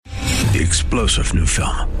The explosive new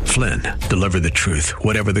film, Flynn, deliver the truth,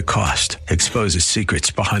 whatever the cost, exposes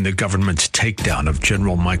secrets behind the government's takedown of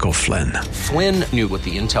General Michael Flynn. Flynn knew what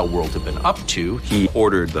the intel world had been up to. He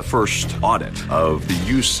ordered the first audit of the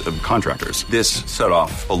use of contractors. This set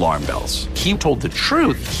off alarm bells. He told the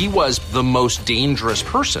truth. He was the most dangerous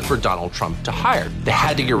person for Donald Trump to hire. They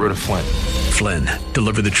had to get rid of Flynn. Flynn,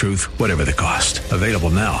 deliver the truth, whatever the cost. Available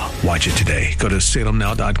now. Watch it today. Go to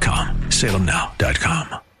salemnow.com.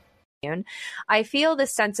 salemnow.com. I feel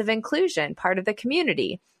this sense of inclusion, part of the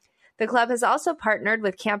community. The club has also partnered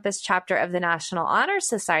with campus chapter of the National Honor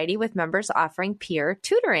Society with members offering peer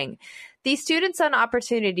tutoring. These students saw an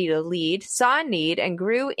opportunity to lead, saw a need, and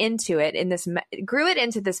grew it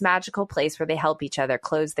into this magical place where they help each other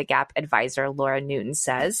close the gap, advisor Laura Newton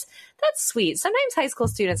says. That's sweet. Sometimes high school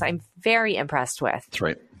students I'm very impressed with. That's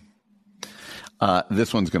right.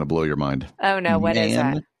 This one's going to blow your mind. Oh, no. What is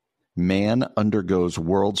that? Man undergoes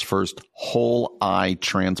world's first whole eye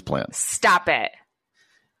transplant. Stop it.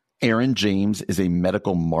 Aaron James is a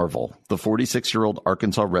medical marvel. The 46-year-old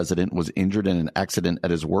Arkansas resident was injured in an accident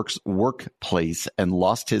at his workplace and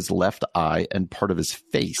lost his left eye and part of his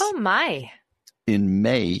face. Oh, my. In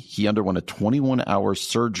May, he underwent a 21-hour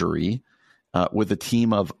surgery with a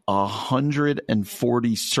team of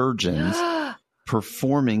 140 surgeons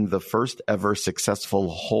performing the first ever successful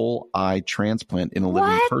whole eye transplant in a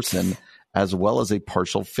living person, as well as a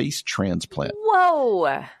partial face transplant.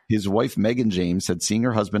 Whoa. His wife, Megan James, said seeing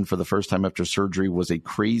her husband for the first time after surgery was a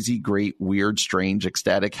crazy, great, weird, strange,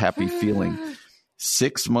 ecstatic, happy feeling.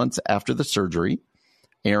 6 months after the surgery,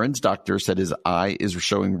 Aaron's doctor said his eye is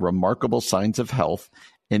showing remarkable signs of health,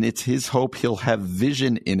 and it's his hope he'll have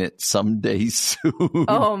vision in it someday soon.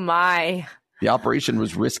 Oh, my. The operation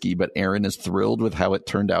was risky, but Aaron is thrilled with how it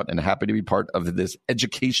turned out and happy to be part of this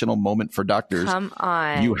educational moment for doctors. Come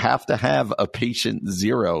on. You have to have a patient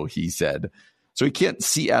zero, he said. So he can't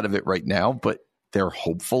see out of it right now, but they're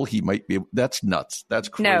hopeful he might be. That's nuts. That's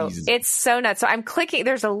crazy. No, it's so nuts. So I'm clicking.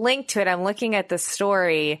 There's a link to it. I'm looking at the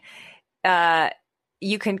story.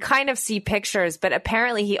 You can kind of see pictures, but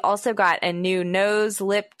apparently he also got a new nose,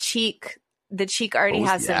 lip, cheek. The cheek already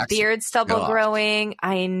has some beard stubble growing.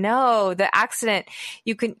 I know the accident.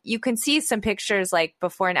 You can see some pictures like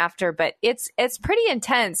before and after, but it's pretty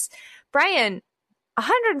intense. Brian,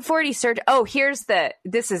 140 surgery. Oh,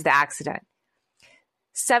 this is the accident.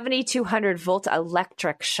 7,200 volt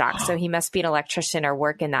electric shock. So he must be an electrician or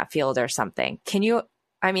work in that field or something.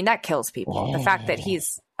 That kills people. Oh. The fact that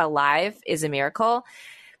he's alive is a miracle.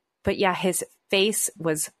 But yeah, his face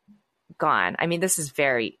was gone.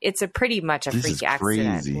 It's a pretty much a freak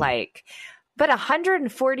accident. Crazy. But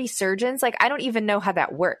 140 surgeons, I don't even know how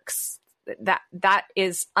that works. That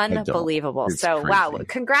is unbelievable. So crazy. Wow.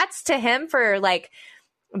 Congrats to him for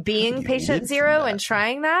being patient zero and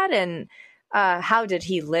trying that. And how did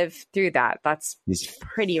he live through that? That's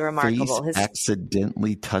pretty remarkable. His face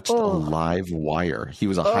accidentally touched a live wire. He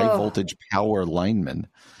was a high voltage power lineman.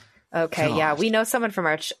 Okay, gosh. Yeah, we know someone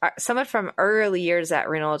from early years at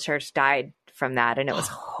Renewal Church died from that, and it was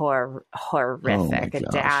horrific. A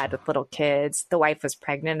dad with little kids. The wife was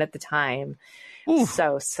pregnant at the time. Ooh.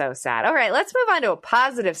 So sad. All right, let's move on to a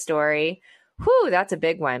positive story. Whew, that's a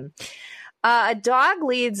big one. A dog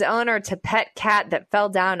leads owner to pet cat that fell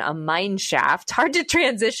down a mine shaft. Hard to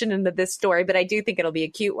transition into this story, but I do think it'll be a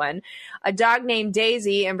cute one. A dog named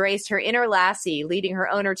Daisy embraced her inner lassie, leading her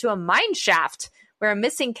owner to a mine shaft where a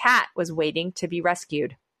missing cat was waiting to be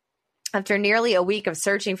rescued. After nearly a week of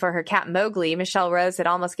searching for her cat Mowgli, Michelle Rose had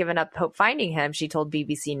almost given up hope finding him, she told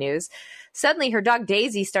BBC News. Suddenly, her dog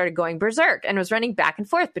Daisy started going berserk and was running back and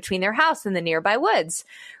forth between their house and the nearby woods.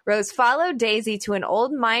 Rose followed Daisy to an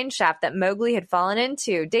old mine shaft that Mowgli had fallen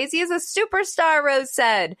into. Daisy is a superstar, Rose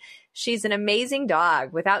said. She's an amazing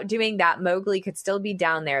dog. Without doing that, Mowgli could still be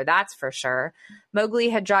down there, that's for sure. Mowgli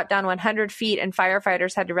had dropped down 100 feet and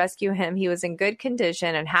firefighters had to rescue him. He was in good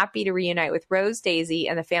condition and happy to reunite with Rose, Daisy,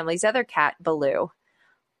 and the family's other cat, Baloo.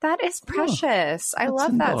 That is precious. I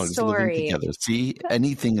love that story. Together. See,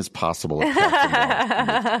 anything is possible. That's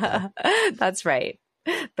right.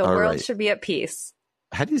 The world should be at peace.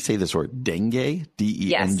 How do you say this word? Dengue? D-E-N-G-U-E?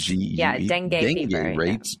 Yes. Yeah, dengue fever.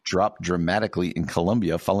 Rates dropped dramatically in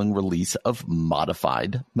Colombia following release of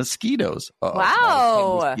modified mosquitoes. Wow.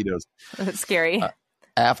 Modified mosquitoes. That's scary.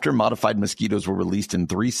 After modified mosquitoes were released in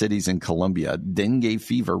 3 cities in Colombia, dengue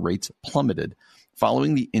fever rates plummeted.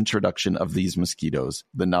 Following the introduction of these mosquitoes,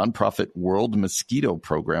 the nonprofit World Mosquito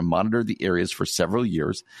Program monitored the areas for several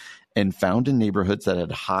years and found in neighborhoods that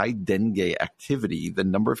had high dengue activity, the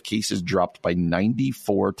number of cases dropped by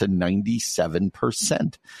 94 to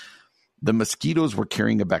 97%. The mosquitoes were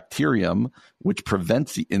carrying a bacterium which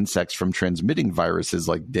prevents the insects from transmitting viruses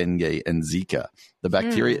like dengue and Zika. The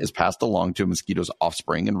bacteria is passed along to a mosquito's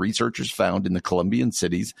offspring, and researchers found in the Colombian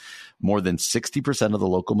cities more than 60% of the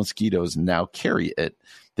local mosquitoes now carry it.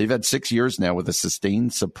 They've had 6 years now with a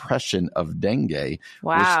sustained suppression of dengue.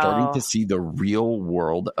 Wow. We're starting to see the real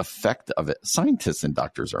world effect of it. Scientists and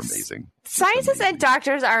doctors are amazing. Scientists and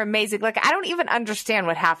doctors are amazing. Like, I don't even understand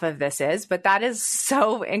what half of this is, but that is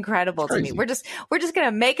so incredible to me. We're just going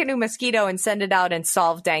to make a new mosquito and send it out and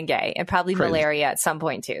solve dengue and probably malaria at some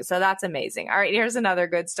point too. So that's amazing. All right, here's another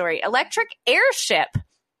good story. Electric airship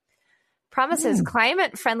promises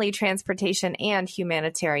climate-friendly transportation and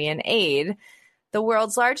humanitarian aid. The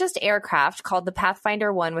world's largest aircraft, called the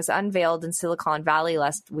Pathfinder 1, was unveiled in Silicon Valley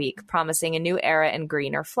last week, promising a new era in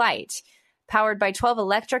greener flight. Powered by 12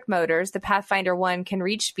 electric motors, the Pathfinder 1 can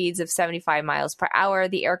reach speeds of 75 miles per hour.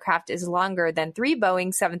 The aircraft is longer than 3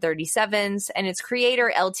 Boeing 737s, and its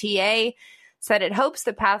creator, LTA, said it hopes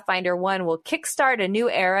the Pathfinder 1 will kickstart a new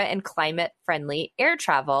era in climate-friendly air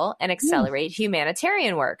travel and accelerate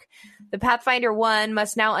humanitarian work. The Pathfinder 1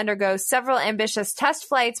 must now undergo several ambitious test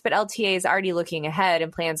flights, but LTA is already looking ahead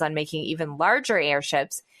and plans on making even larger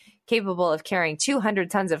airships capable of carrying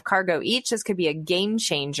 200 tons of cargo each. This could be a game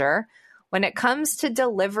changer when it comes to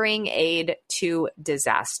delivering aid to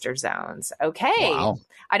disaster zones. Okay. Wow.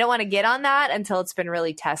 I don't want to get on that until it's been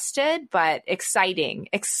really tested, but exciting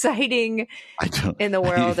in the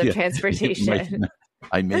world of transportation.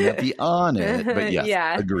 I may not be on it, but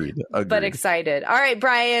yes, agreed. But excited. All right,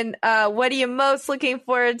 Brian, what are you most looking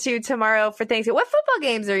forward to tomorrow for Thanksgiving? What football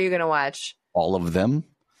games are you going to watch? All of them.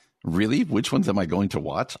 Really? Which ones am I going to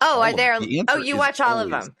watch? Oh, are there? Oh, you watch all of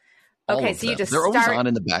them. Okay, so you just they're always on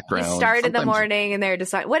in the background. You start in the morning and they're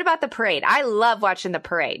deciding. What about the parade? I love watching the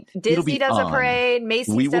parade. Disney does a parade.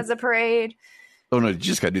 Macy's does a parade. Oh no, you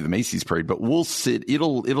just got to do the Macy's parade, but we'll sit.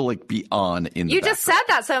 It'll like be on in the You just said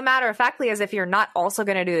that so matter of factly as if you're not also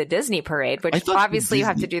going to do the Disney parade, which obviously you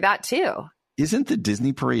have to do that too. Isn't the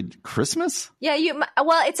Disney parade Christmas? Yeah,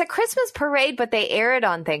 well, it's a Christmas parade, but they air it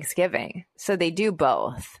on Thanksgiving, so they do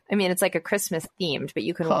both. I mean, it's like a Christmas themed, but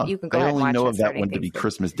you can go ahead and watch it. I only know of that one to be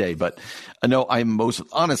Christmas Day, but no,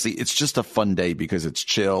 honestly, it's just a fun day because it's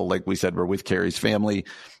chill. Like we said, we're with Carrie's family.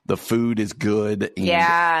 The food is good.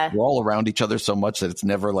 And we're all around each other so much that it's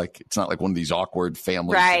not like one of these awkward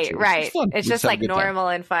family situations. Right. It's just like normal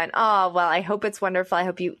and fun. Oh, well, I hope it's wonderful. I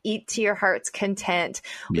hope you eat to your heart's content.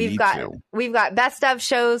 We've got best of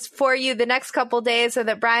shows for you the next couple days so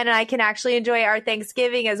that Brian and I can actually enjoy our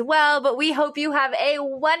Thanksgiving as well. But we hope you have a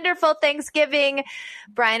wonderful Thanksgiving.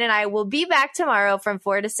 Brian and I will be back tomorrow from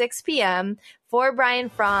 4 to 6 p.m. For Brian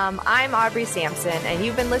Fromm, I'm Aubrey Sampson, and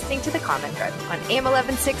you've been listening to The Comment Thread on AM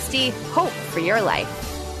 1160. Hope for your life.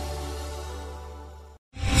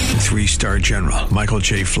 3-star General Michael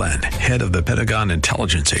J. Flynn, head of the Pentagon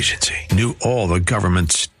Intelligence Agency, knew all the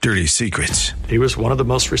government's dirty secrets. He was one of the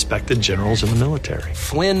most respected generals in the military.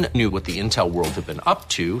 Flynn knew what the intel world had been up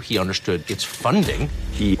to. He understood its funding.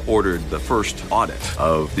 He ordered the first audit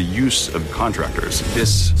of the use of contractors.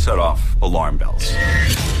 This set off alarm bells.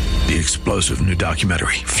 The explosive new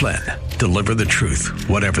documentary, Flynn, Deliver the Truth,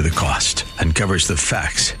 Whatever the Cost, uncovers the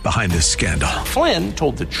facts behind this scandal. Flynn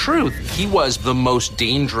told the truth. He was the most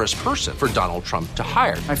dangerous person for Donald Trump to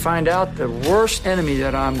hire. I find out the worst enemy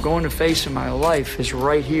that I'm going to face in my life is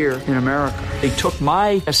right here in America. They took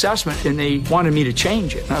my assessment and they wanted me to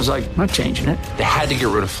change it. And I was like, I'm not changing it. They had to get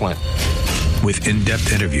rid of Flynn. With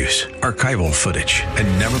in-depth interviews, archival footage,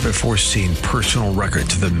 and never-before-seen personal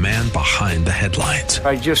records of the man behind the headlines.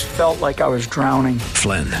 I just felt like I was drowning.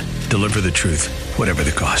 Flynn, Deliver the Truth, Whatever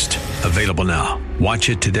the Cost. Available now.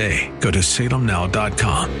 Watch it today. Go to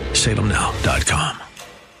salemnow.com. salemnow.com.